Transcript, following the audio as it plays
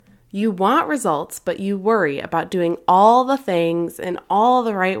You want results, but you worry about doing all the things in all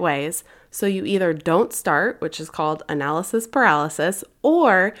the right ways. So you either don't start, which is called analysis paralysis,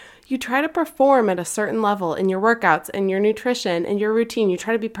 or you try to perform at a certain level in your workouts and your nutrition and your routine. You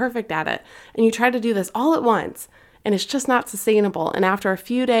try to be perfect at it, and you try to do this all at once, and it's just not sustainable. And after a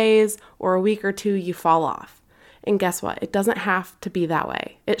few days or a week or two, you fall off. And guess what? It doesn't have to be that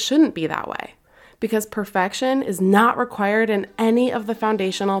way. It shouldn't be that way, because perfection is not required in any of the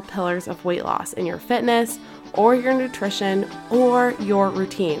foundational pillars of weight loss in your fitness or your nutrition or your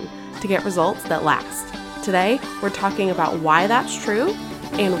routine to get results that last. Today, we're talking about why that's true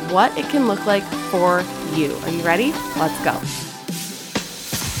and what it can look like for you. Are you ready? Let's go.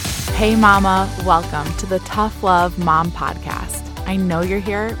 Hey mama, welcome to the Tough Love Mom Podcast. I know you're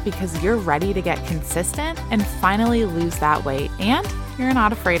here because you're ready to get consistent and finally lose that weight, and you're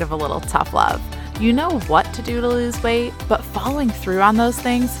not afraid of a little tough love. You know what to do to lose weight, but following through on those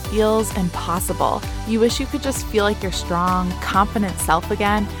things feels impossible. You wish you could just feel like your strong, confident self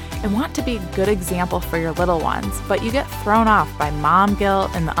again and want to be a good example for your little ones, but you get thrown off by mom guilt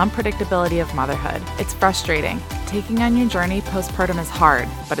and the unpredictability of motherhood. It's frustrating. Taking on your journey postpartum is hard,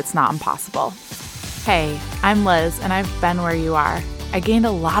 but it's not impossible. Hey, I'm Liz, and I've been where you are. I gained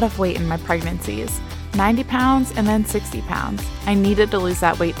a lot of weight in my pregnancies. 90 pounds and then 60 pounds. I needed to lose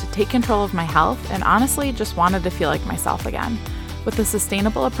that weight to take control of my health and honestly just wanted to feel like myself again. With a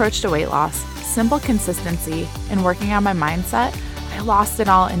sustainable approach to weight loss, simple consistency, and working on my mindset, I lost it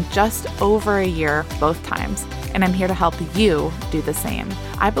all in just over a year both times, and I'm here to help you do the same.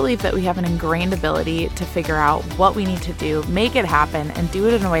 I believe that we have an ingrained ability to figure out what we need to do, make it happen, and do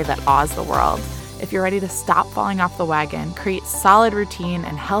it in a way that awes the world. If you're ready to stop falling off the wagon, create solid routine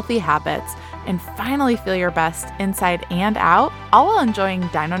and healthy habits, and finally feel your best inside and out, all while enjoying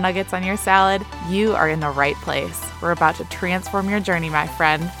dino nuggets on your salad, you are in the right place. We're about to transform your journey, my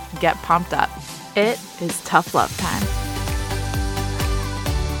friend. Get pumped up. It is tough love time.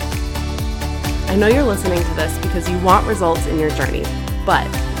 I know you're listening to this because you want results in your journey, but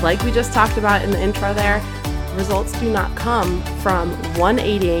like we just talked about in the intro there, results do not come from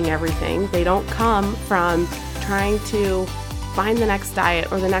 180ing everything. They don't come from trying to find the next diet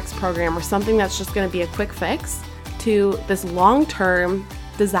or the next program or something that's just going to be a quick fix to this long-term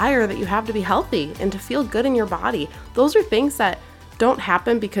desire that you have to be healthy and to feel good in your body. Those are things that don't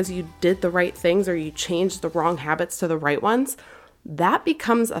happen because you did the right things or you changed the wrong habits to the right ones. That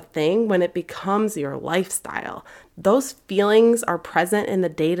becomes a thing when it becomes your lifestyle. Those feelings are present in the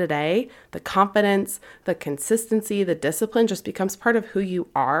day-to-day. The confidence, the consistency, the discipline just becomes part of who you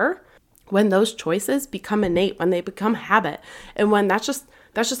are when those choices become innate, when they become habit, and when that's just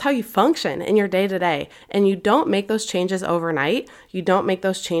how you function in your day-to-day. And you don't make those changes overnight. You don't make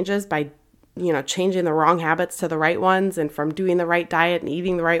those changes by changing the wrong habits to the right ones and from doing the right diet and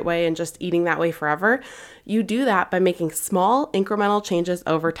eating the right way and just eating that way forever. You do that by making small incremental changes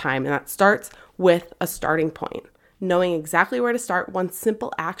over time. And that starts with a starting point, knowing exactly where to start, one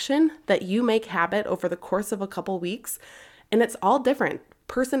simple action that you make habit over the course of a couple weeks. And it's all different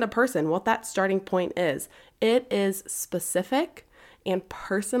person to person, what that starting point is. It is specific and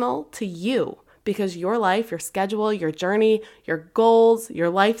personal to you, because your life, your schedule, your journey, your goals, your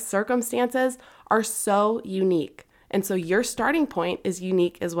life circumstances are so unique. And so your starting point is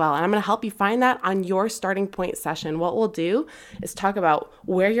unique as well. And I'm going to help you find that on your starting point session. What we'll do is talk about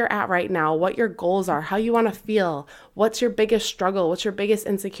where you're at right now, what your goals are, how you want to feel, what's your biggest struggle, what's your biggest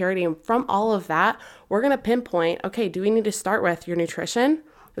insecurity. And from all of that, we're going to pinpoint, okay, do we need to start with your nutrition?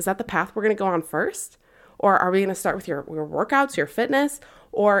 Is that the path we're going to go on first? Or are we going to start with your workouts, your fitness?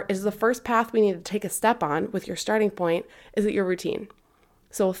 Or is the first path we need to take a step on with your starting point, is it your routine?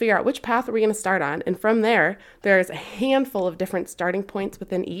 So we'll figure out which path are we going to start on. And from there, there's a handful of different starting points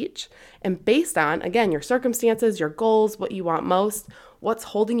within each. And based on, again, your circumstances, your goals, what you want most, what's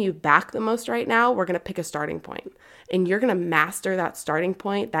holding you back the most right now, we're going to pick a starting point. And you're going to master that starting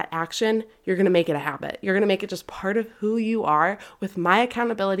point, that action. You're going to make it a habit. You're going to make it just part of who you are with my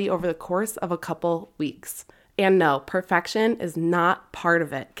accountability over the course of a couple weeks. And no, perfection is not part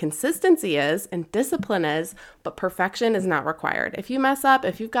of it. Consistency is, and discipline is, but perfection is not required. If you mess up,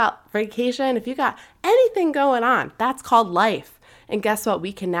 if you've got vacation, if you've got anything going on, that's called life. And guess what?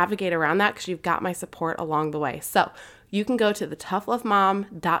 We can navigate around that because you've got my support along the way. So you can go to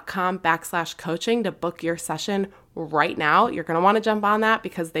thetoughlove.com/coaching to book your session right now. You're going to want to jump on that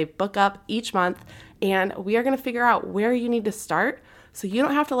because they book up each month, and we are going to figure out where you need to start so you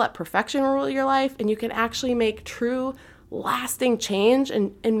don't have to let perfection rule your life, and you can actually make true lasting change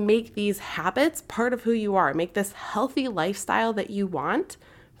and make these habits part of who you are. Make this healthy lifestyle that you want,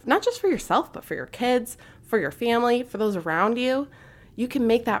 not just for yourself, but for your kids, for your family, for those around you. you can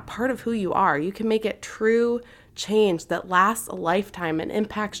make that part of who you are. You can make it true change that lasts a lifetime and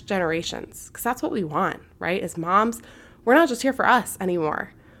impacts generations, because that's what we want, right? As moms, we're not just here for us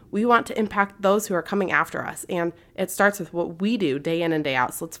anymore. We want to impact those who are coming after us, and it starts with what we do day in and day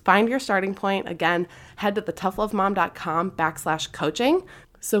out. So let's find your starting point. Again, head to thetoughlovemom.com/coaching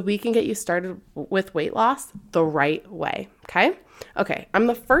so we can get you started with weight loss the right way, okay? Okay, I'm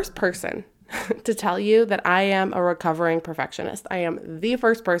the first person to tell you that I am a recovering perfectionist. I am the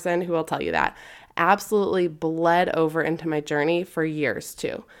first person who will tell you that. Absolutely bled over into my journey for years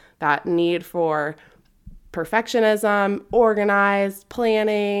too. That need for perfectionism, organized,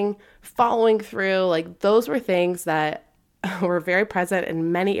 planning, following through, like those were things that were very present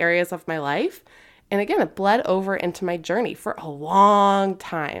in many areas of my life. And again, it bled over into my journey for a long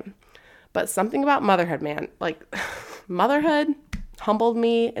time. But something about motherhood, man, like motherhood humbled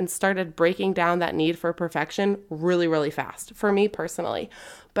me and started breaking down that need for perfection really, really fast for me personally.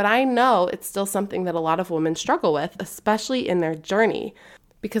 But I know it's still something that a lot of women struggle with, especially in their journey.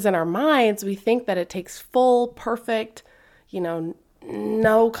 Because in our minds, we think that it takes full, perfect,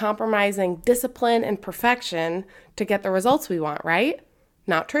 no compromising discipline and perfection to get the results we want, right?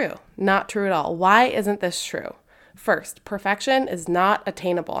 Not true. Not true at all. Why isn't this true? First, perfection is not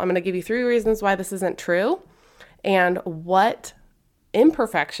attainable. I'm going to give you 3 reasons why this isn't true and what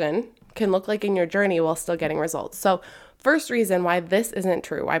imperfection can look like in your journey while still getting results. So, first reason why this isn't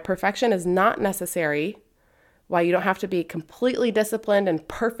true, why perfection is not necessary, why you don't have to be completely disciplined and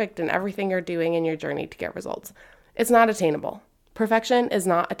perfect in everything you're doing in your journey to get results. It's not attainable. Perfection is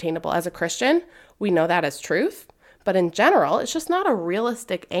not attainable. As a Christian, we know that as truth, but in general, it's just not a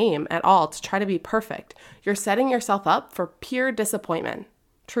realistic aim at all to try to be perfect. You're setting yourself up for pure disappointment,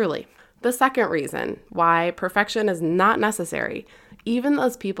 truly. The second reason why perfection is not necessary, even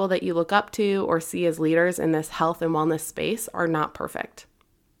those people that you look up to or see as leaders in this health and wellness space are not perfect.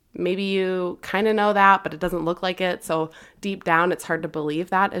 Maybe you kind of know that, but it doesn't look like it. So deep down, it's hard to believe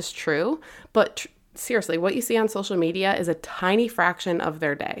that is true. But seriously, what you see on social media is a tiny fraction of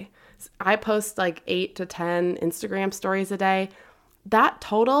their day. I post like 8 to 10 Instagram stories a day. That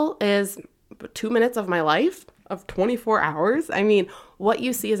total is 2 minutes of my life of 24 hours. I mean, what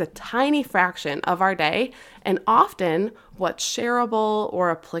you see is a tiny fraction of our day, and often what's shareable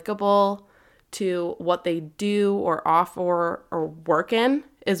or applicable to what they do or offer or work in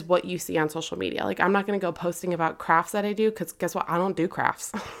is what you see on social media. Like, I'm not going to go posting about crafts that I do, because guess what? I don't do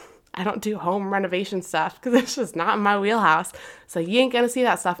crafts. I don't do home renovation stuff because it's just not in my wheelhouse. So you ain't going to see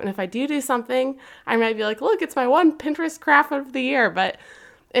that stuff. And if I do something, I might be like, look, it's my one Pinterest craft of the year. But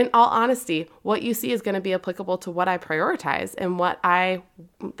in all honesty, what you see is going to be applicable to what I prioritize and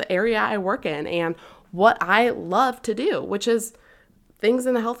the area I work in and what I love to do, which is things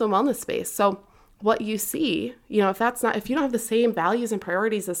in the health and wellness space. So what you see, if you don't have the same values and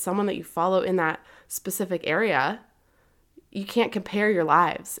priorities as someone that you follow in that specific area, you can't compare your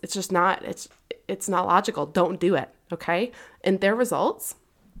lives. It's just not, it's not logical. Don't do it. Okay. And their results,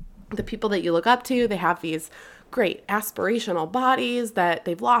 the people that you look up to, they have these great aspirational bodies that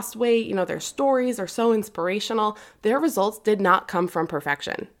they've lost weight. Their stories are so inspirational. Their results did not come from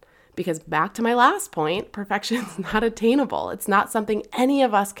perfection. Because back to my last point, perfection is not attainable. It's not something any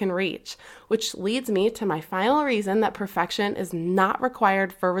of us can reach, which leads me to my final reason that perfection is not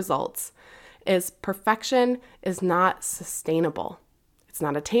required for results, is perfection is not sustainable. It's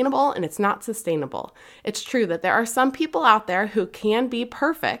not attainable and it's not sustainable. It's true that there are some people out there who can be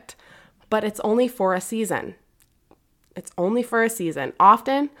perfect, but it's only for a season. It's only for a season.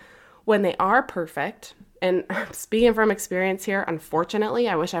 Often when they are perfect, and speaking from experience here, unfortunately,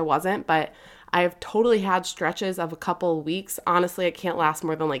 I wish I wasn't, but I've totally had stretches of a couple of weeks. Honestly, it can't last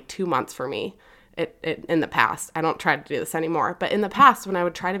more than like 2 months for me in the past. I don't try to do this anymore. But in the past, when I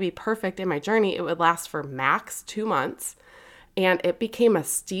would try to be perfect in my journey, it would last for max 2 months. And it became a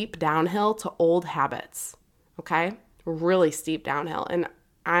steep downhill to old habits, okay? Really steep downhill. And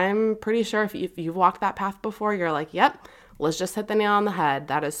I'm pretty sure if you've walked that path before, you're like, yep, let's just hit the nail on the head.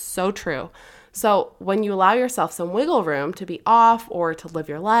 That is so true. So when you allow yourself some wiggle room to be off or to live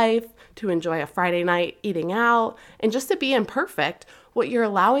your life, to enjoy a Friday night eating out, and just to be imperfect, what you're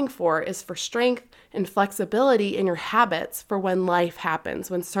allowing for is for strength and flexibility in your habits for when life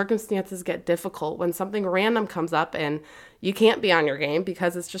happens, when circumstances get difficult, when something random comes up and you can't be on your game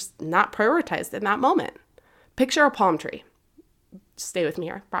because it's just not prioritized in that moment. Picture a palm tree. Stay with me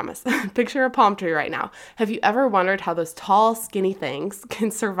here, promise. Picture a palm tree right now. Have you ever wondered how those tall, skinny things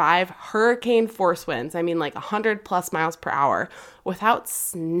can survive hurricane force winds, I mean like 100+ miles per hour, without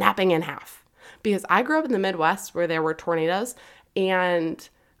snapping in half? Because I grew up in the Midwest where there were tornadoes, and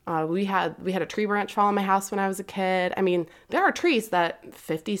We had a tree branch fall on my house when I was a kid. I mean, there are trees that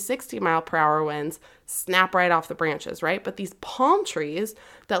 50, 60 mile per hour winds snap right off the branches, right? But these palm trees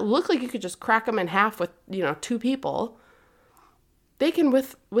that look like you could just crack them in half with, 2 people, they can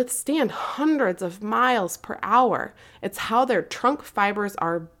withstand hundreds of miles per hour. It's how their trunk fibers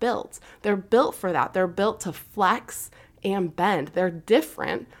are built. They're built for that. They're built to flex and bend. They're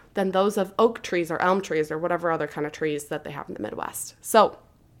different than those of oak trees or elm trees or whatever other kind of trees that they have in the Midwest. So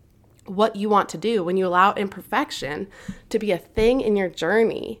what you want to do when you allow imperfection to be a thing in your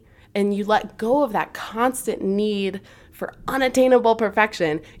journey and you let go of that constant need for unattainable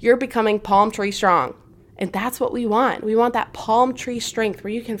perfection, you're becoming palm tree strong. And that's what we want. We want that palm tree strength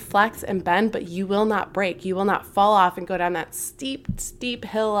where you can flex and bend, but you will not break. You will not fall off and go down that steep, steep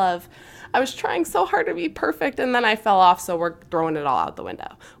hill of, I was trying so hard to be perfect and then I fell off, so we're throwing it all out the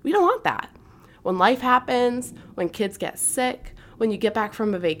window. We don't want that. When life happens, when kids get sick, when you get back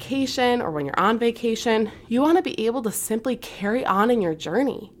from a vacation or when you're on vacation, you want to be able to simply carry on in your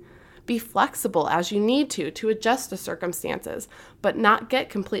journey. Be flexible as you need to adjust to circumstances, but not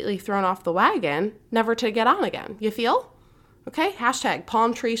get completely thrown off the wagon, never to get on again. You feel? Okay, hashtag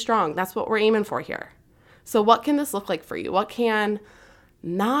palm tree strong. That's what we're aiming for here. So what can this look like for you? What can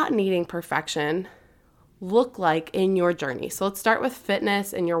not needing perfection look like in your journey? So let's start with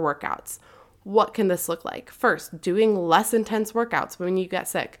fitness and your workouts. What can this look like? First, doing less intense workouts when you get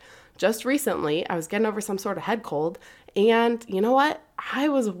sick. Just recently, I was getting over some sort of head cold, and you know what? I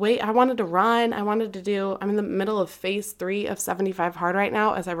wanted to run. I'm in the middle of phase 3 of 75 Hard right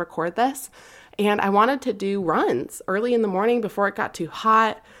now as I record this, and I wanted to do runs early in the morning before it got too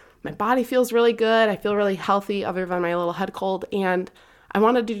hot. My body feels really good. I feel really healthy other than my little head cold, and I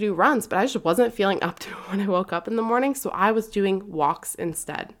wanted to do runs, but I just wasn't feeling up to it when I woke up in the morning, so I was doing walks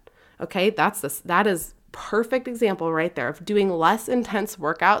instead. Okay, that is perfect example right there of doing less intense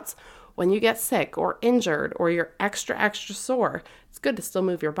workouts when you get sick or injured or you're extra sore. It's good to still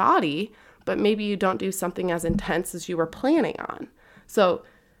move your body, but maybe you don't do something as intense as you were planning on. So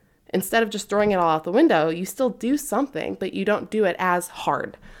instead of just throwing it all out the window, you still do something, but you don't do it as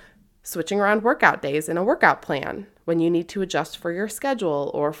hard. Switching around workout days in a workout plan when you need to adjust for your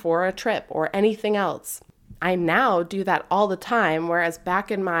schedule or for a trip or anything else. I now do that all the time, whereas back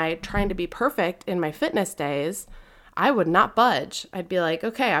in my trying to be perfect in my fitness days, I would not budge. I'd be like,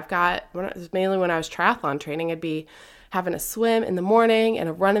 okay, mainly when I was triathlon training, I'd be having a swim in the morning and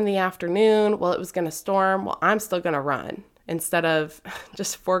a run in the afternoon. Well, it was going to storm. Well, I'm still going to run instead of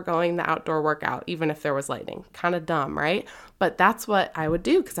just foregoing the outdoor workout, even if there was lightning. Kind of dumb, right? But that's what I would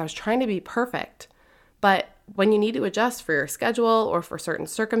do because I was trying to be perfect. But when you need to adjust for your schedule or for certain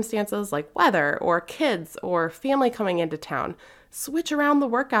circumstances like weather or kids or family coming into town, switch around the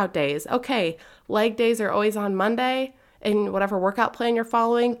workout days. Okay, leg days are always on Monday in whatever workout plan you're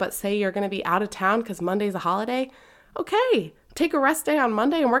following, but say you're going to be out of town because Monday's a holiday. Okay, take a rest day on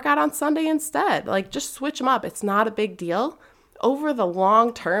Monday and work out on Sunday instead. Like, just switch them up. It's not a big deal. Over the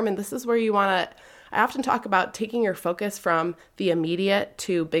long term, and this is where you want to, I often talk about taking your focus from the immediate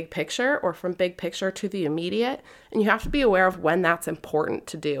to big picture or from big picture to the immediate. And you have to be aware of when that's important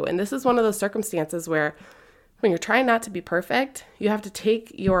to do. And this is one of those circumstances where when you're trying not to be perfect, you have to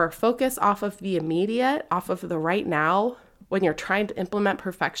take your focus off of the immediate, off of the right now, when you're trying to implement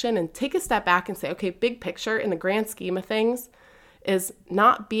perfection, and take a step back and say, okay, big picture in the grand scheme of things is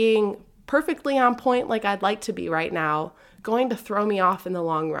not being perfectly on point like I'd like to be right now, going to throw me off in the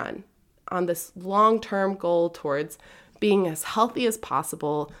long run on this long-term goal towards being as healthy as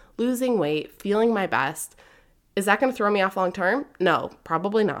possible, losing weight, feeling my best. Is that going to throw me off long-term? No,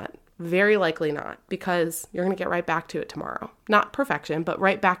 probably not. Very likely not, because you're going to get right back to it tomorrow. Not perfection, but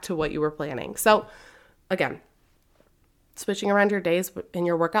right back to what you were planning. So again, switching around your days in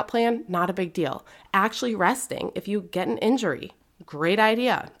your workout plan, not a big deal. Actually resting if you get an injury, great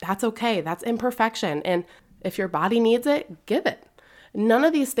idea. That's okay. That's imperfection. And if your body needs it, give it. None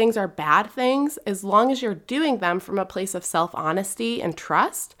of these things are bad things as long as you're doing them from a place of self-honesty and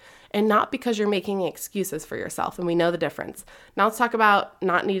trust and not because you're making excuses for yourself. And we know the difference. Now let's talk about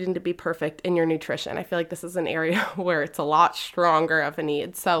not needing to be perfect in your nutrition. I feel like this is an area where it's a lot stronger of a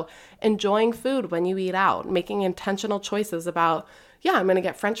need. So enjoying food when you eat out, making intentional choices about, yeah, I'm going to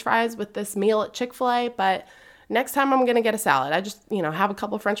get French fries with this meal at Chick-fil-A, but next time I'm going to get a salad. I just, have a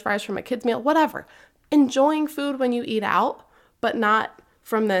couple French fries for my kids' meal, whatever. Enjoying food when you eat out, but not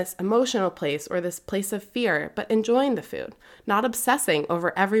from this emotional place or this place of fear, but enjoying the food, not obsessing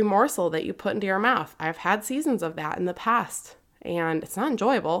over every morsel that you put into your mouth. I've had seasons of that in the past, and it's not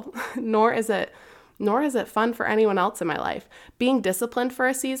enjoyable, nor is it fun for anyone else in my life. Being disciplined for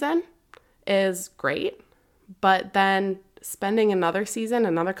a season is great, but then spending another season,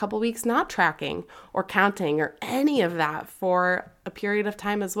 another couple weeks not tracking or counting or any of that for a period of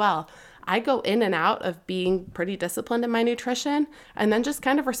time as well. I go in and out of being pretty disciplined in my nutrition and then just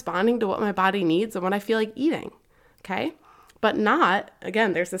kind of responding to what my body needs and what I feel like eating, okay? But not,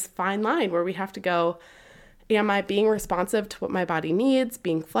 again, there's this fine line where we have to go, am I being responsive to what my body needs,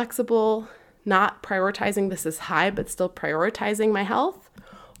 being flexible, not prioritizing this as high, but still prioritizing my health?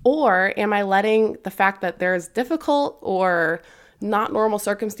 Or am I letting the fact that there's difficult or not normal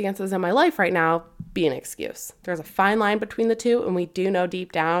circumstances in my life right now be an excuse? There's a fine line between the two, and we do know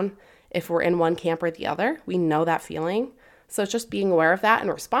deep down if we're in one camp or the other. We know that feeling. So it's just being aware of that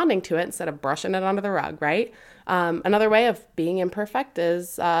and responding to it instead of brushing it under the rug, right? Another way of being imperfect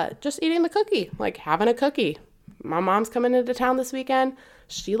is just eating the cookie, like having a cookie. My mom's coming into town this weekend.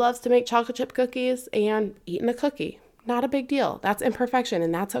 She loves to make chocolate chip cookies, and eating a cookie. Not a big deal. That's imperfection,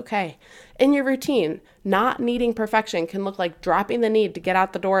 and that's okay. In your routine, not needing perfection can look like dropping the need to get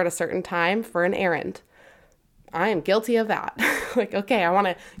out the door at a certain time for an errand. I am guilty of that. Like, okay, I want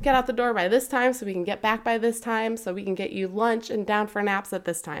to get out the door by this time so we can get back by this time so we can get you lunch and down for naps at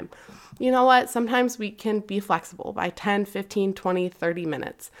this time. You know what? Sometimes we can be flexible by 10, 15, 20, 30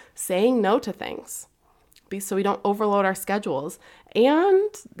 minutes, saying no to things so we don't overload our schedules. And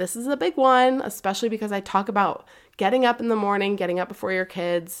this is a big one, especially because I talk about getting up in the morning, getting up before your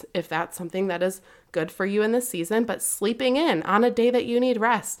kids, if that's something that is good for you in this season, but sleeping in on a day that you need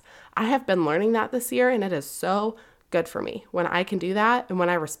rest. I have been learning that this year, and it is so good for me when I can do that and when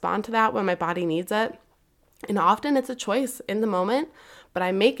I respond to that when my body needs it. And often it's a choice in the moment, but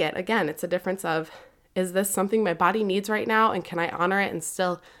I make it. Again, it's a difference of, is this something my body needs right now, and can I honor it and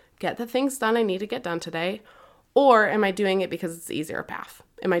still get the things done I need to get done today? Or am I doing it because it's the easier path?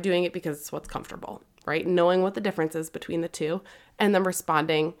 Am I doing it because it's what's comfortable, right? Knowing what the difference is between the two and then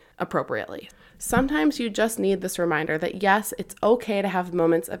responding appropriately. Sometimes you just need this reminder that yes, it's okay to have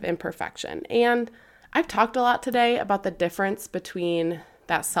moments of imperfection. And I've talked a lot today about the difference between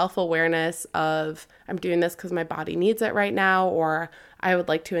that self-awareness of I'm doing this because my body needs it right now, or I would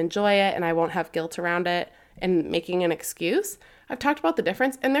like to enjoy it and I won't have guilt around it, and making an excuse. I've talked about the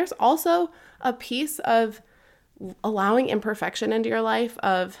difference. And there's also a piece of allowing imperfection into your life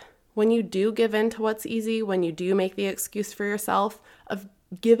of when you do give in to what's easy, when you do make the excuse for yourself, of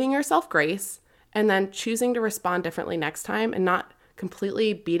giving yourself grace and then choosing to respond differently next time and not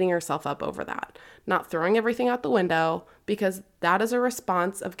completely beating yourself up over that, not throwing everything out the window, because that is a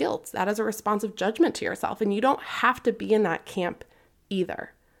response of guilt. That is a response of judgment to yourself, and you don't have to be in that camp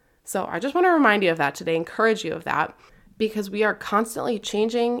either. So I just want to remind you of that today, encourage you of that, because we are constantly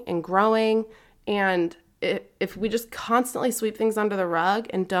changing and growing, and if we just constantly sweep things under the rug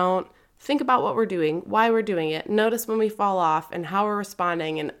and don't think about what we're doing, why we're doing it, notice when we fall off and how we're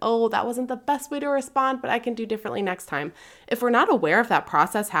responding, and oh, that wasn't the best way to respond, but I can do differently next time. If we're not aware of that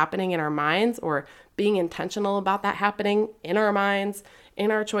process happening in our minds, or being intentional about that happening in our minds, in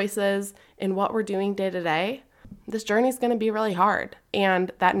our choices, in what we're doing day to day, this journey is going to be really hard,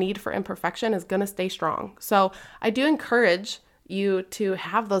 and that need for imperfection is going to stay strong. So I do encourage you to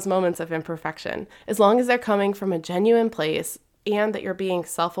have those moments of imperfection, as long as they're coming from a genuine place and that you're being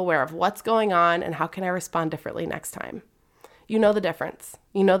self-aware of what's going on and how can I respond differently next time. You know the difference.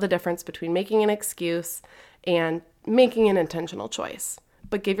 You know the difference between making an excuse and making an intentional choice.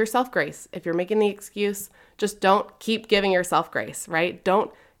 But give yourself grace. If you're making the excuse, just don't keep giving yourself grace, right?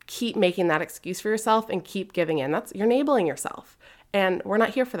 Don't keep making that excuse for yourself and keep giving in. You're enabling yourself. And we're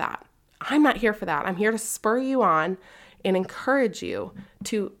not here for that. I'm not here for that. I'm here to spur you on and encourage you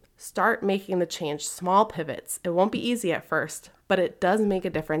to start making the change, small pivots. It won't be easy at first, but it does make a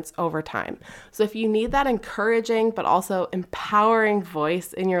difference over time. So if you need that encouraging but also empowering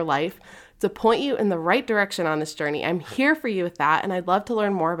voice in your life to point you in the right direction on this journey, I'm here for you with that. And I'd love to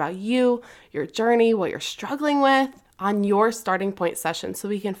learn more about you, your journey, what you're struggling with on your starting point session, so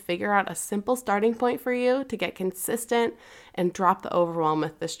we can figure out a simple starting point for you to get consistent and drop the overwhelm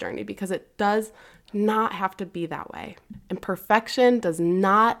with this journey, because it does not have to be that way. And perfection does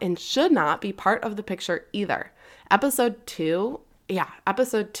not and should not be part of the picture either. Episode 2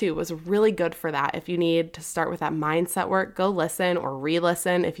 was really good for that. If you need to start with that mindset work, go listen or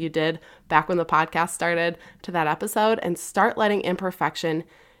re-listen if you did back when the podcast started to that episode, and start letting imperfection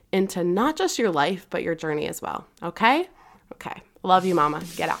into not just your life, but your journey as well. Okay? Okay. Love you, mama.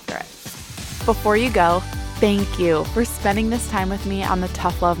 Get after it. Before you go, thank you for spending this time with me on the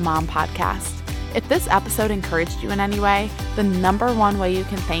Tough Love Mom podcast. If this episode encouraged you in any way, the number one way you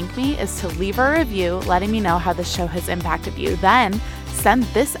can thank me is to leave a review letting me know how the show has impacted you. Then send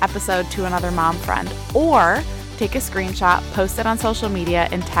this episode to another mom friend, or take a screenshot, post it on social media,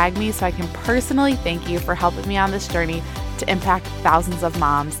 and tag me so I can personally thank you for helping me on this journey to impact thousands of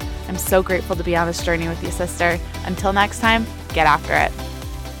moms. I'm so grateful to be on this journey with you, sister. Until next time, get after it.